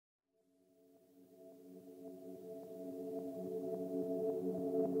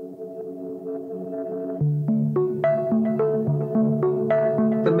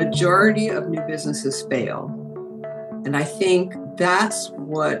majority of new businesses fail. And I think that's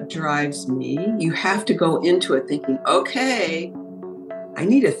what drives me. You have to go into it thinking, okay, I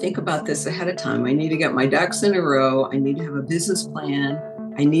need to think about this ahead of time. I need to get my ducks in a row. I need to have a business plan.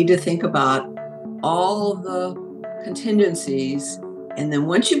 I need to think about all the contingencies. And then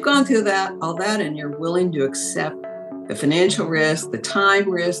once you've gone through all that, and you're willing to accept the financial risk, the time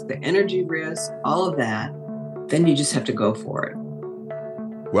risk, the energy risk, all of that, then you just have to go for it.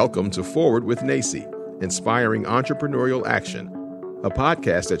 Welcome to Forward with NACCE, Inspiring Entrepreneurial Action, a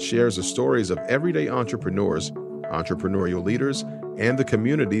podcast that shares the stories of everyday entrepreneurs, entrepreneurial leaders, and the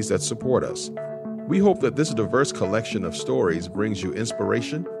communities that support us. We hope that this diverse collection of stories brings you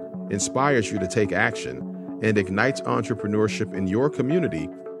inspiration, inspires you to take action, and ignites entrepreneurship in your community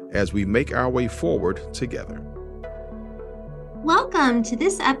as we make our way forward together. Welcome to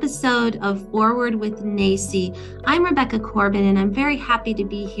this episode of Forward with NACCE. I'm Rebecca Corbin, and I'm very happy to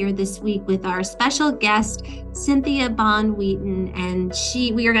be here this week with our special guest, Cynthia Wheaton. And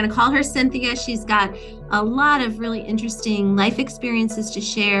we are going to call her Cynthia. She's got a lot of really interesting life experiences to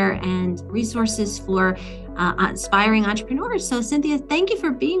share and resources for aspiring entrepreneurs. So Cynthia, thank you for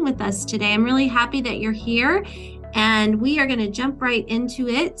being with us today. I'm really happy that you're here. And we are going to jump right into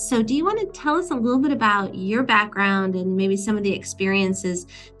it. So do you want to tell us a little bit about your background and maybe some of the experiences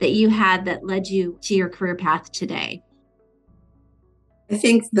that you had that led you to your career path today? I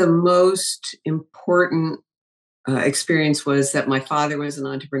think the most important experience was that my father was an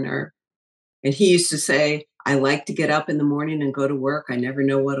entrepreneur. And he used to say, I like to get up in the morning and go to work. I never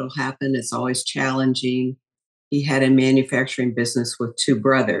know what will happen. It's always challenging. He had a manufacturing business with two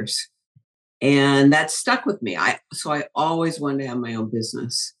brothers. And that stuck with me. So I always wanted to have my own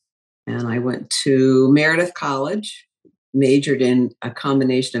business. And I went to Meredith College, majored in a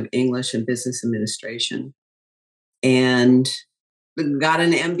combination of English and business administration, and got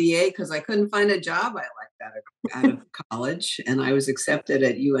an MBA because I couldn't find a job I liked out of college. And I was accepted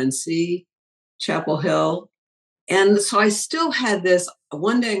at UNC, Chapel Hill. And so I still had this,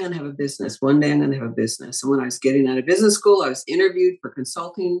 one day I'm going to have a business, one day I'm going to have a business. And when I was getting out of business school, I was interviewed for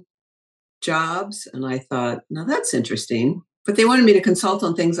consulting jobs. And I thought, now that's interesting. But they wanted me to consult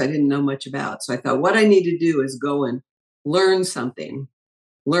on things I didn't know much about. So I thought, what I need to do is go and learn something,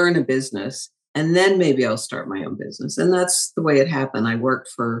 learn a business, and then maybe I'll start my own business. And that's the way it happened. I worked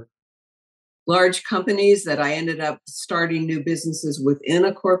for large companies that I ended up starting new businesses within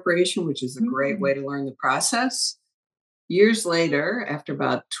a corporation, which is a great way to learn the process. Years later, after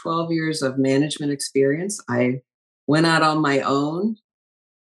about 12 years of management experience, I went out on my own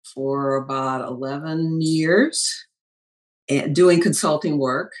for about 11 years doing consulting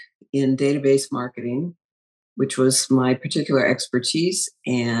work in database marketing, which was my particular expertise.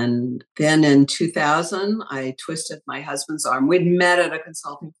 And then in 2000, I twisted my husband's arm. We'd met at a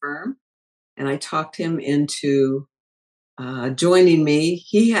consulting firm, and I talked him into joining me.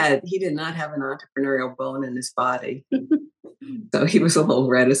 He did not have an entrepreneurial bone in his body. So he was a little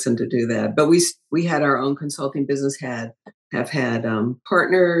reticent to do that. But we had our own consulting business, have had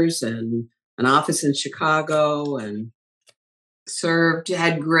partners and an office in Chicago, and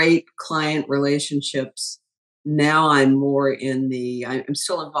had great client relationships. Now I'm more I'm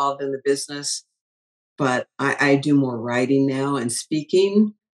still involved in the business, but I do more writing now and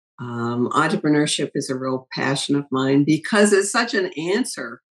speaking. Entrepreneurship is a real passion of mine because it's such an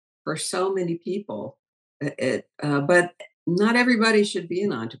answer for so many people. But not everybody should be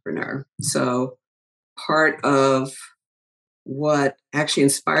an entrepreneur. So part of what actually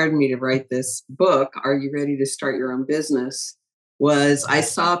inspired me to write this book, Are You Ready to Start Your Own Business?, was I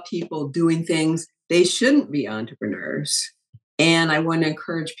saw people doing things they shouldn't be entrepreneurs. And I want to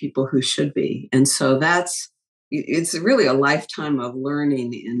encourage people who should be. And so it's really a lifetime of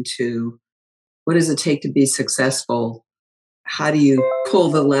learning into what does it take to be successful? How do you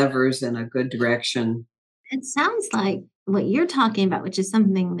pull the levers in a good direction? It sounds like what you're talking about, which is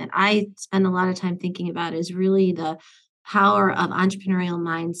something that I spend a lot of time thinking about, is really the power of entrepreneurial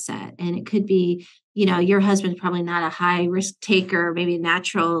mindset. And it could be, your husband's probably not a high risk taker, maybe a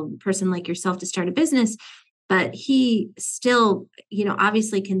natural person like yourself to start a business, but he still,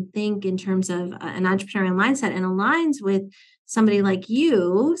 obviously can think in terms of an entrepreneurial mindset and aligns with somebody like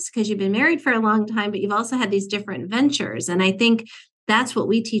you, because you've been married for a long time, but you've also had these different ventures. And I think that's what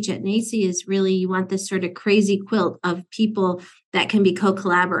we teach at NACCE, is really you want this sort of crazy quilt of people that can be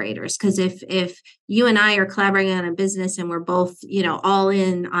co-collaborators. Because if you and I are collaborating on a business and we're both, all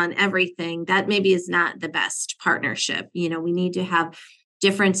in on everything, that maybe is not the best partnership. We need to have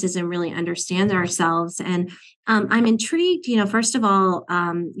differences and really understand ourselves. And I'm intrigued, first of all,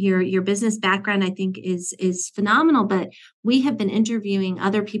 your business background, I think is phenomenal, but we have been interviewing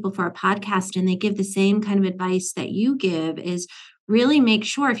other people for our podcast, and they give the same kind of advice that you give is really make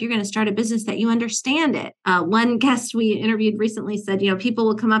sure if you're going to start a business that you understand it. One guest we interviewed recently said, people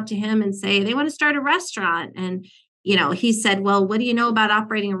will come up to him and say they want to start a restaurant. And, he said, well, what do you know about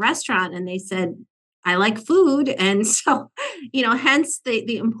operating a restaurant? And they said, I like food. And so, hence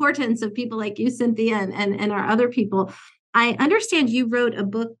the importance of people like you, Cynthia, and our other people. I understand you wrote a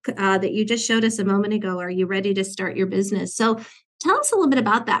book that you just showed us a moment ago. Are you ready to start your business? So tell us a little bit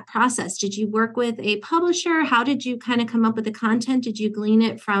about that process. Did you work with a publisher? How did you kind of come up with the content? Did you glean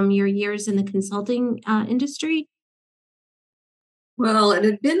it from your years in the consulting industry? Well, it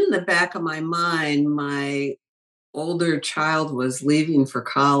had been in the back of my mind. My older child was leaving for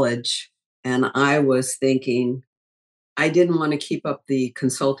college, and I was thinking I didn't want to keep up the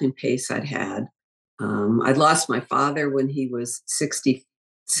consulting pace I'd had. I'd lost my father when he was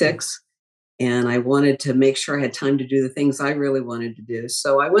 66, and I wanted to make sure I had time to do the things I really wanted to do.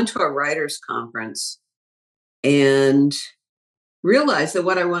 So I went to a writers' conference and realized that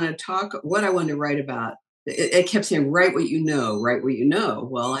what I wanted to write about, it kept saying, write what you know, write what you know.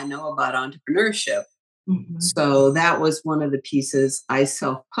 Well, I know about entrepreneurship. Mhm. So that was one of the pieces I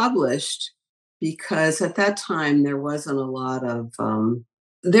self-published because at that time there weren't a lot of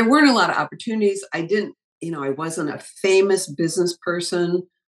opportunities. I wasn't a famous business person.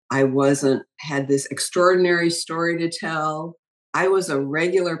 I wasn't had this extraordinary story to tell. I was a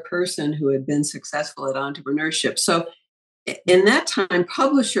regular person who had been successful at entrepreneurship. So in that time,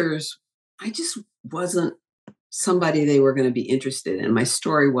 publishers, I just wasn't somebody they were going to be interested in. My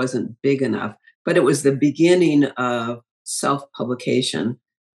story wasn't big enough, but it was the beginning of self publication.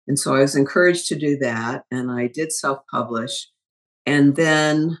 And so I was encouraged to do that. And I did self publish. And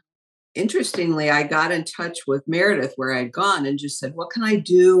then, interestingly, I got in touch with Meredith where I'd gone and just said, what can I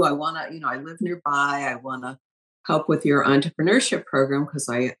do? I want to, I live nearby. I want to help with your entrepreneurship program because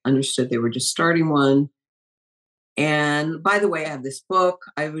I understood they were just starting one. And by the way, I have this book.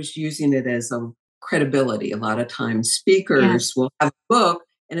 I was using it as a credibility. A lot of times speakers Yes, will have a book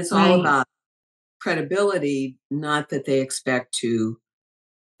and it's all right. about credibility, not that they expect to,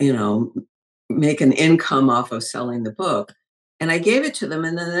 you know, make an income off of selling the book. And I gave it to them.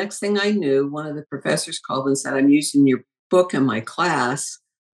 And then the next thing I knew, one of the professors called and said, I'm using your book in my class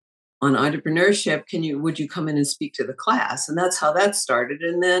on entrepreneurship. Would you come in and speak to the class? And that's how that started.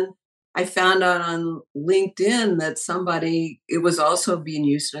 And then I found out on LinkedIn that it was also being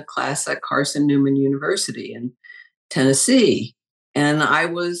used in a class at Carson Newman University in Tennessee. And I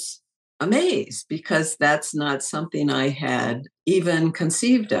was amazed because that's not something I had even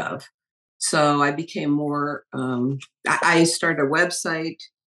conceived of. So I became I started a website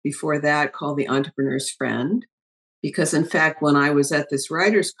before that called The Entrepreneur's Friend because in fact when I was at this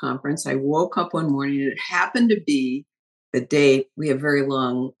writers conference I woke up one morning and it happened to be the date. We have very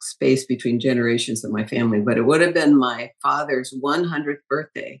long space between generations of my family, but it would have been my father's 100th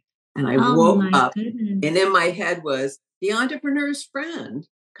birthday. And I Oh woke my up and goodness. in my head was The Entrepreneur's Friend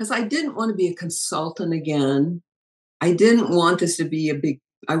because I didn't want to be a consultant again. I didn't want this to be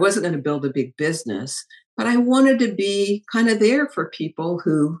I wasn't going to build a big business, but I wanted to be kind of there for people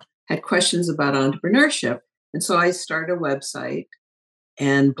who had questions about entrepreneurship. And so I started a website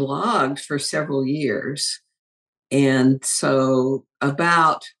and blogged for several years. And so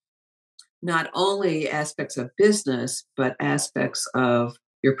about not only aspects of business, but aspects of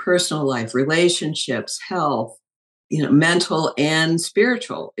your personal life, relationships, health, mental and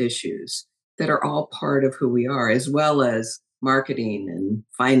spiritual issues that are all part of who we are, as well as marketing and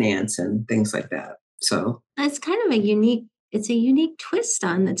finance and things like that. So, It's kind of it's a unique twist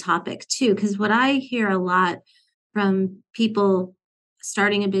on the topic too, because what I hear a lot from people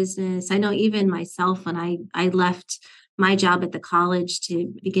starting a business, I know even myself when I left my job at the college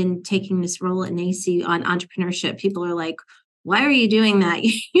to begin taking this role at NACCE on entrepreneurship, people are like, why are you doing that?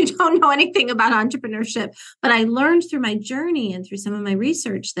 You don't know anything about entrepreneurship. But I learned through my journey and through some of my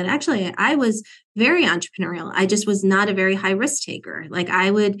research that actually I was very entrepreneurial. I just was not a very high risk taker. Like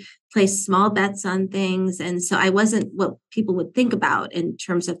I would place small bets on things. And so I wasn't what people would think about in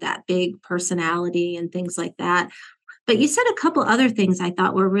terms of that big personality and things like that. But you said a couple other things I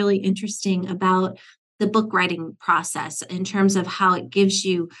thought were really interesting about the book writing process in terms of how it gives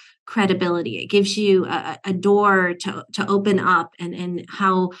you credibility. It gives you a door to open up and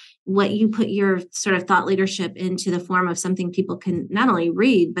how what you put your sort of thought leadership into the form of something people can not only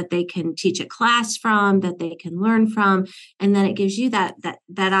read, but they can teach a class from, that they can learn from. And then it gives you that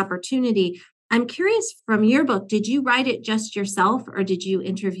opportunity. I'm curious, from your book, did you write it just yourself, or did you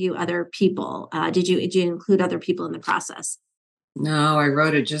interview other people? Did you include other people in the process? No, I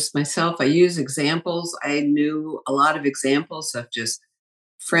wrote it just myself. I use examples. I knew a lot of examples of just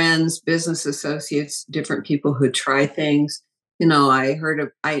friends, business associates, different people who try things.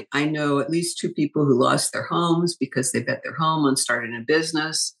 I know at least two people who lost their homes because they bet their home on starting a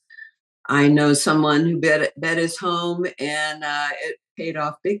business. I know someone who bet his home and it paid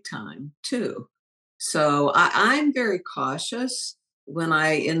off big time too. So I'm very cautious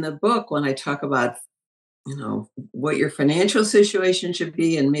in the book, when I talk about, what your financial situation should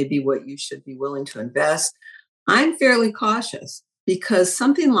be and maybe what you should be willing to invest. I'm fairly cautious because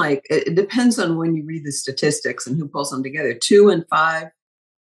something like it depends on when you read the statistics and who pulls them together. 2 in 5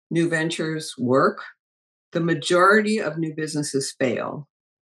 new ventures work. The majority of new businesses fail.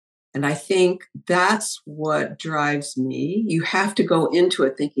 And I think that's what drives me. You have to go into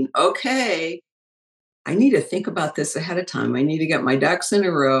it thinking, okay, I need to think about this ahead of time. I need to get my ducks in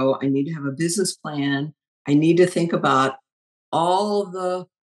a row. I need to have a business plan. I need to think about all the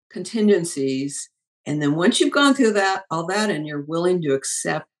contingencies. And then once you've gone through all that, and you're willing to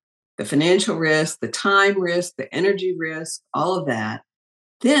accept the financial risk, the time risk, the energy risk, all of that,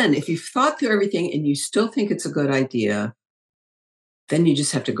 then if you've thought through everything and you still think it's a good idea, then you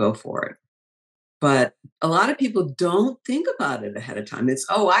just have to go for it. But a lot of people don't think about it ahead of time. It's,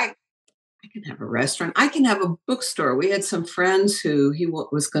 I can have a restaurant. I can have a bookstore. We had some friends who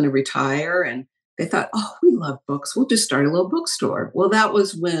was going to retire, and they thought, oh, we love books. We'll just start a little bookstore. Well, that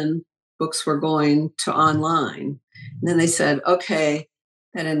was when books were going to online. And then they said, okay,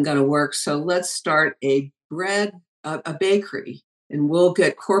 that isn't going to work. So let's start a bakery, and we'll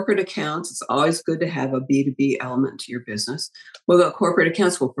get corporate accounts. It's always good to have a B2B element to your business. We'll get corporate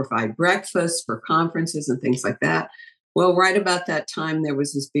accounts. We'll provide breakfast for conferences and things like that. Well, right about that time, there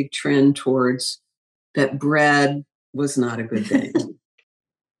was this big trend towards that bread was not a good thing.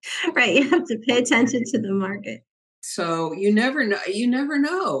 Right. You have to pay attention to the market. So you never know. You never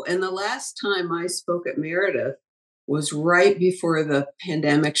know. And the last time I spoke at Meredith was right before the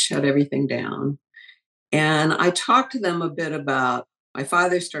pandemic shut everything down. And I talked to them a bit about my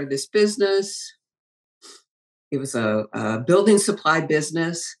father started this business. It was a building supply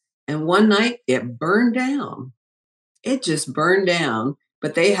business. And one night it burned down. It just burned down,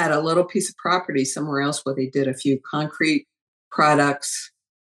 but they had a little piece of property somewhere else where they did a few concrete products,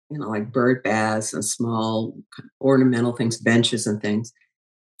 like bird baths and small ornamental things, benches and things.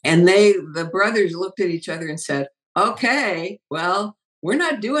 And the brothers looked at each other and said, okay, well, we're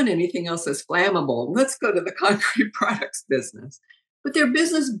not doing anything else that's flammable. Let's go to the concrete products business. But their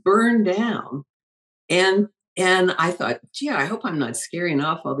business burned down. And I thought, gee, I hope I'm not scaring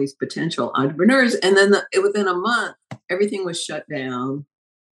off all these potential entrepreneurs. And then within a month, everything was shut down.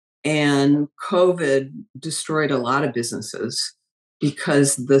 And COVID destroyed a lot of businesses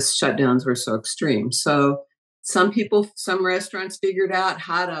because the shutdowns were so extreme. So some restaurants figured out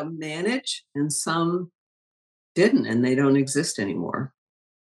how to manage, and some didn't, and they don't exist anymore.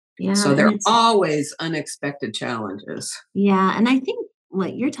 Yeah. So there are always unexpected challenges. Yeah. And I think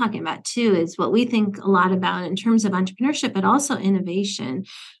what you're talking about too is what we think a lot about in terms of entrepreneurship, but also innovation.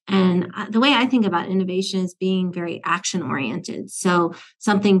 And the way I think about innovation is being very action oriented. So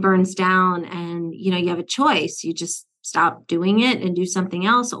something burns down and, you have a choice. You just stop doing it and do something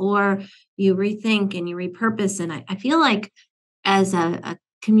else, or you rethink and you repurpose. And I feel like as a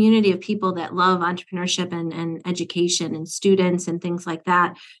community of people that love entrepreneurship and education and students and things like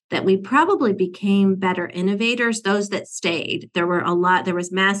that we probably became better innovators, those that stayed. There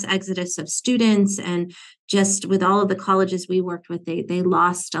was mass exodus of students, and just with all of the colleges we worked with, they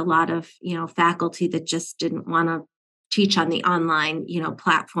lost a lot of, faculty that just didn't want to teach on the online,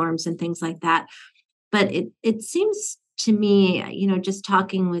 platforms and things like that. But it seems to me, just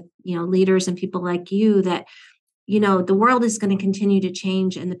talking with, leaders and people like you, that the world is going to continue to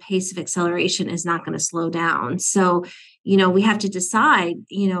change and the pace of acceleration is not going to slow down. So, we have to decide,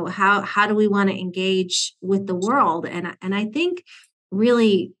 how do we want to engage with the world? And I think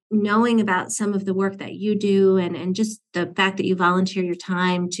really knowing about some of the work that you do and just the fact that you volunteer your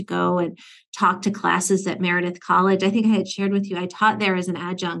time to go and talk to classes at Meredith College. I think I had shared with you, I taught there as an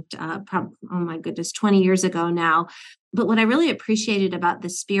adjunct, 20 years ago now. But what I really appreciated about the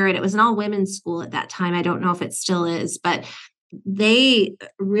spirit, it was an all women's school at that time. I don't know if it still is, but they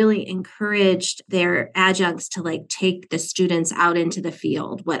really encouraged their adjuncts to take the students out into the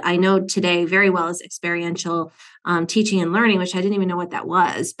field. What I know today very well is experiential teaching and learning, which I didn't even know what that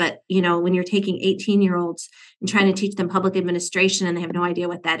was. But, when you're taking 18-year-olds and trying to teach them public administration and they have no idea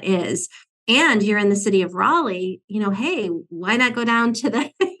what that is, and you're in the city of Raleigh, hey, why not go down to the,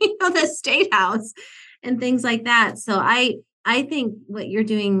 the state house and things like that. So I think what you're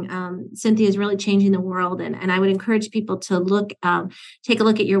doing, Cynthia, is really changing the world. And I would encourage people to take a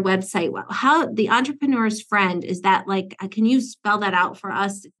look at your website. How the Entrepreneur's Friend, is that like, can you spell that out for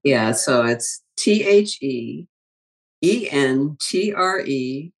us? Yeah. So it's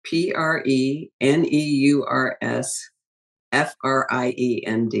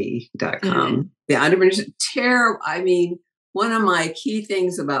THENTREPRENEURSFRIEND.com. The entrepreneurship terrible. I mean, one of my key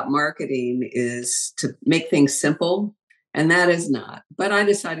things about marketing is to make things simple, and that is not. But I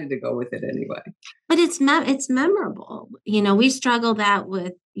decided to go with it anyway. But it's memorable. We struggle that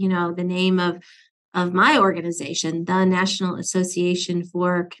with the name of my organization, the National Association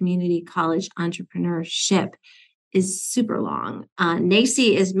for Community College Entrepreneurship, is super long.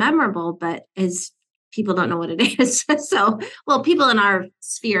 NACCE is memorable, but is people don't know what it is. So, well, people in our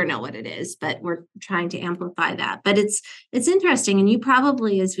sphere know what it is, but we're trying to amplify that. But it's interesting. And you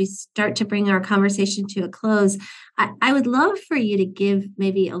probably, as we start to bring our conversation to a close, I would love for you to give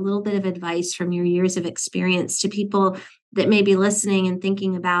maybe a little bit of advice from your years of experience to people that may be listening and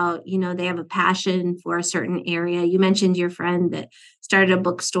thinking about, they have a passion for a certain area. You mentioned your friend that started a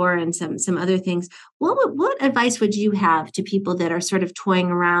bookstore and some other things. What advice would you have to people that are sort of toying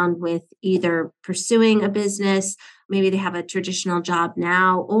around with either pursuing a business, maybe they have a traditional job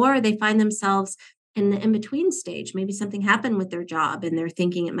now, or they find themselves in the in-between stage? Maybe something happened with their job and they're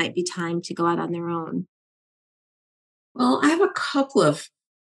thinking it might be time to go out on their own. Well, I have a couple of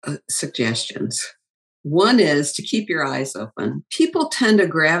suggestions. One is to keep your eyes open. People tend to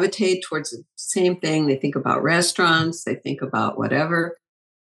gravitate towards the same thing. They think about restaurants, they think about whatever.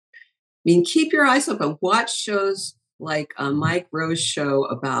 I mean, keep your eyes open. Watch shows like Mike Rowe's show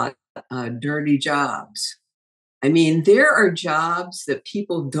about dirty jobs. I mean, there are jobs that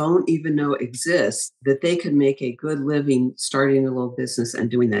people don't even know exist that they can make a good living starting a little business and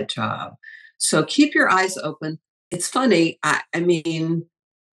doing that job. So keep your eyes open. It's funny. I mean,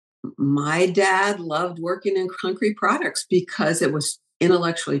 my dad loved working in concrete products because it was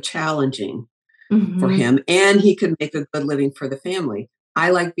intellectually challenging for him and he could make a good living for the family.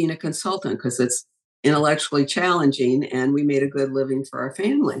 I like being a consultant because it's intellectually challenging and we made a good living for our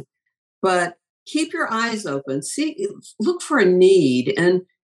family. But keep your eyes open, look for a need. And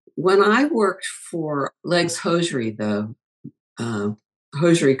when I worked for Legs Hosiery, the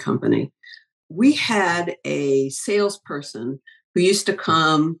hosiery company, we had a salesperson who used to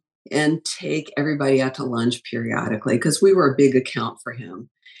come and take everybody out to lunch periodically because we were a big account for him.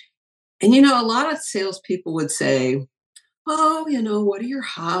 And, a lot of salespeople would say, oh, what are your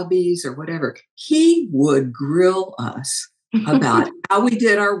hobbies or whatever? He would grill us about how we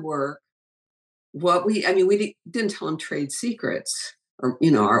did our work, we didn't tell him trade secrets or,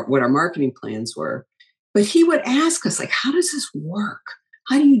 what our marketing plans were. But he would ask us, like, how does this work?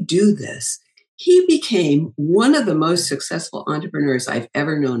 How do you do this? He became one of the most successful entrepreneurs I've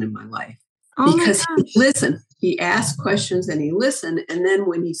ever known in my life because he listened. He asked questions and he listened. And then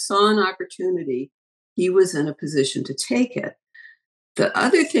when he saw an opportunity, he was in a position to take it. The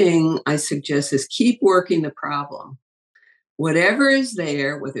other thing I suggest is keep working the problem. Whatever is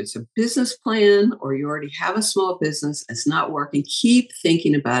there, whether it's a business plan or you already have a small business, it's not working, keep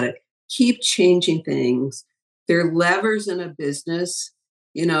thinking about it. Keep changing things. There are levers in a business.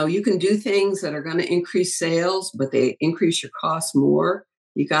 You can do things that are going to increase sales, but they increase your costs more.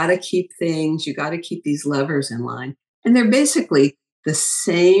 You got to keep these levers in line. And they're basically the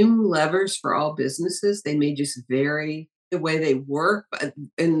same levers for all businesses. They may just vary the way they work, but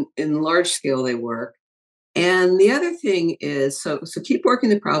in large scale, they work. And the other thing is, so keep working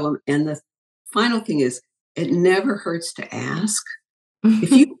the problem. And the final thing is, it never hurts to ask.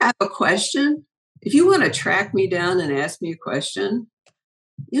 If you have a question, if you want to track me down and ask me a question,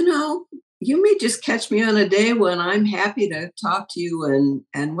 you may just catch me on a day when I'm happy to talk to you.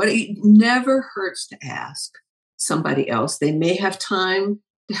 And what it never hurts to ask somebody else. They may have time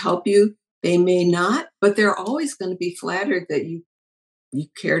to help you. They may not, but they're always going to be flattered that you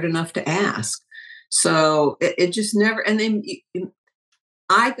cared enough to ask. So it just never, and then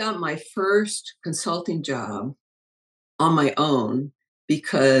I got my first consulting job on my own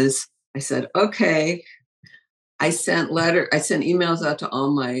because I said, okay, I sent emails out to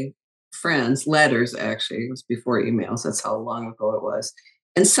all my friends, letters, actually, it was before emails. That's how long ago it was.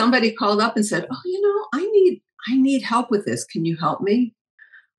 And somebody called up and said, oh, I need help with this. Can you help me?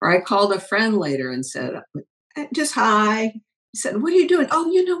 Or I called a friend later and said, just hi. He said, what are you doing? Oh,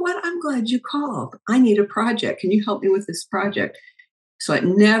 you know what? I'm glad you called. I need a project. Can you help me with this project? So it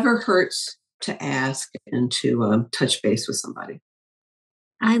never hurts to ask and to touch base with somebody.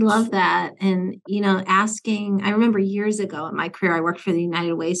 I love that. And, asking, I remember years ago in my career, I worked for the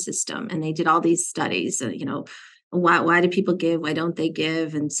United Way system, and they did all these studies, why do people give? Why don't they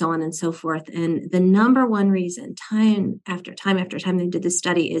give? And so on and so forth. And the number one reason, time after time after time, they did this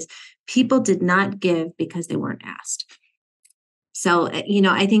study is people did not give because they weren't asked. So,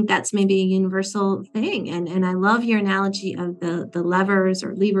 I think that's maybe a universal thing. And I love your analogy of the levers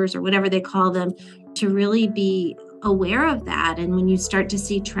or levers or whatever they call them, to really be aware of that. And when you start to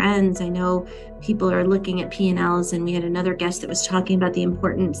see trends, I know people are looking at P&Ls, and we had another guest that was talking about the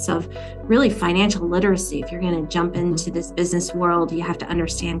importance of really financial literacy. If you're going to jump into this business world, you have to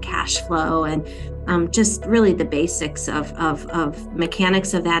understand cash flow and just really the basics of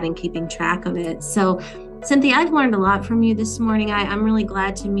mechanics of that and keeping track of it. So, Cynthia, I've learned a lot from you this morning. I'm really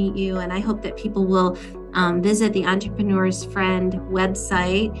glad to meet you, and I hope that people will visit the Entrepreneur's Friend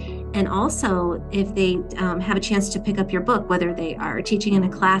website. And also, if they have a chance to pick up your book, whether they are teaching in a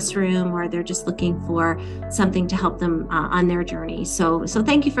classroom or they're just looking for something to help them on their journey. So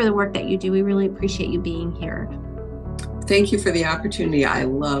thank you for the work that you do. We really appreciate you being here. Thank you for the opportunity. I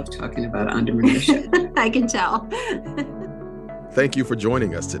love talking about entrepreneurship. I can tell. Thank you for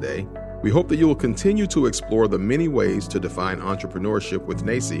joining us today. We hope that you will continue to explore the many ways to define entrepreneurship with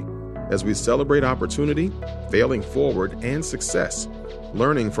NACCE as we celebrate opportunity, failing forward, and success,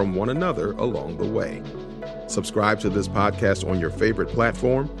 learning from one another along the way. Subscribe to this podcast on your favorite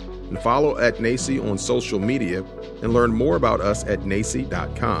platform and follow at NACCE on social media, and learn more about us at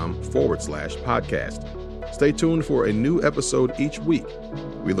nacce.com/podcast. Stay tuned for a new episode each week.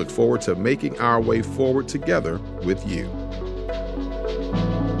 We look forward to making our way forward together with you.